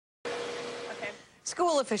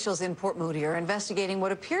School officials in Port Moody are investigating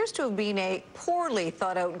what appears to have been a poorly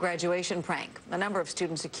thought-out graduation prank. A number of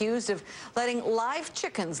students accused of letting live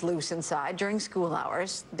chickens loose inside during school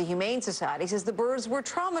hours. The Humane Society says the birds were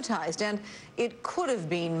traumatized and it could have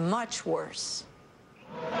been much worse.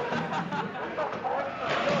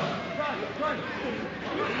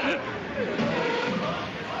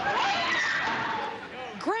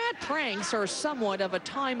 Grad pranks are somewhat of a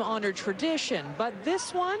time-honored tradition, but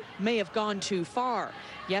this one may have gone too far.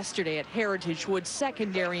 Yesterday at Heritage Woods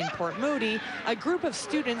Secondary in Port Moody, a group of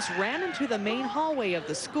students ran into the main hallway of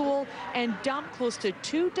the school and dumped close to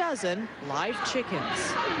 24 live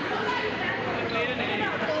chickens.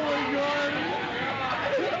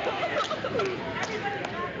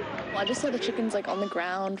 Well, I just saw the chickens on the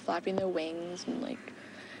ground, flapping their wings, and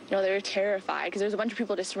they were terrified because there was a bunch of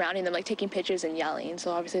people just surrounding them, taking pictures and yelling.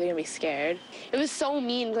 So obviously they're gonna be scared. It was so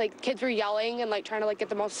mean. Kids were yelling and trying to get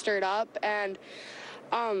them all stirred up, and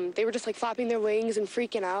they were just flapping their wings and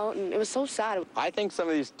freaking out, and it was so sad. I think some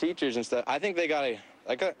of these teachers and stuff, I think they gotta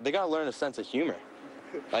learn a sense of humor.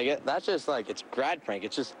 That's just it's grad prank.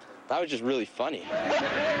 That was just really funny.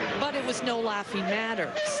 But it was no laughing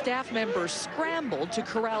matter. Staff members scrambled to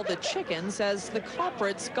corral the chickens as the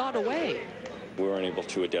culprits got away. We weren't able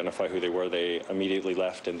to identify who they were. They immediately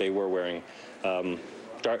left, and they were wearing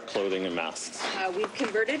dark clothing and masks. We've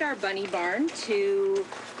converted our bunny barn to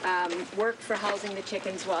work for housing the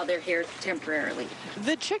chickens while they're here temporarily.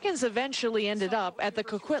 The chickens eventually ended up at the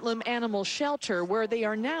Coquitlam Animal Shelter, where they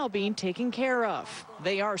are now being taken care of.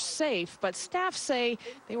 They are safe, but staff say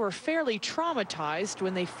they were fairly traumatized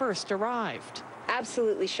when they first arrived.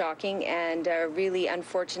 Absolutely shocking and a really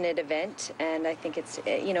unfortunate event, and I think it's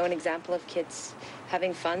an example of kids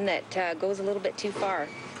having fun that goes a little bit too far.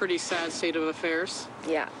 Pretty sad state of affairs.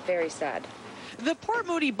 Yeah, very sad. The Port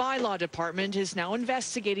Moody Bylaw Department is now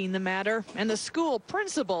investigating the matter, and the school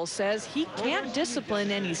principal says he can't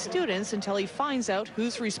discipline any students until he finds out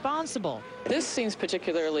who's responsible. This seems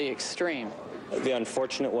particularly extreme. The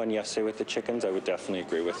unfortunate one yesterday with the chickens, I would definitely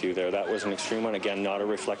agree with you there. That was an extreme one. Again, not a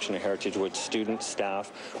reflection of Heritage Woods students,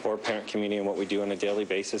 staff, or parent community and what we do on a daily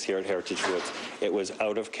basis here at Heritage Woods. It was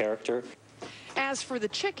out of character. As for the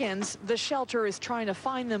chickens, the shelter is trying to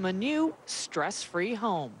find them a new, stress-free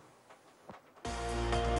home.